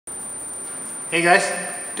Hey guys,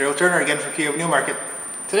 Daryl Turner again from Kia Newmarket.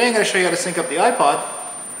 Today I'm going to show you how to sync up the iPod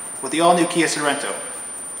with the all-new Kia Sorento.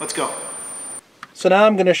 Let's go. So now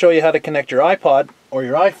I'm going to show you how to connect your iPod or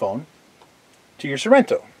your iPhone to your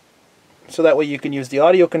Sorento. So that way you can use the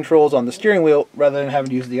audio controls on the steering wheel rather than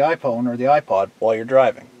having to use the iPhone or the iPod while you're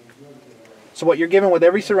driving. So what you're given with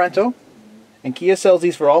every Sorento, and Kia sells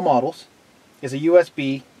these for all models, is a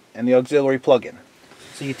USB and the auxiliary plug-in.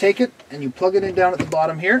 So you take it and you plug it in down at the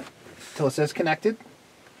bottom here till it says connected.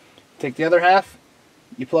 Take the other half,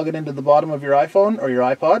 you plug it into the bottom of your iPhone or your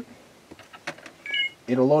iPod.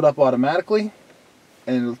 It'll load up automatically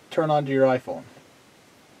and it'll turn on to your iPhone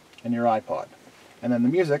and your iPod. And then the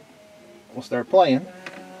music will start playing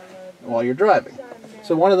while you're driving.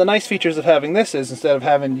 So one of the nice features of having this is, instead of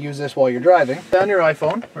having to use this while you're driving, down your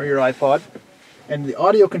iPhone or your iPod, and the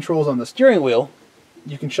audio controls on the steering wheel,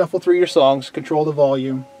 you can shuffle through your songs, control the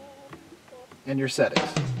volume, and your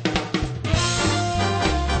settings.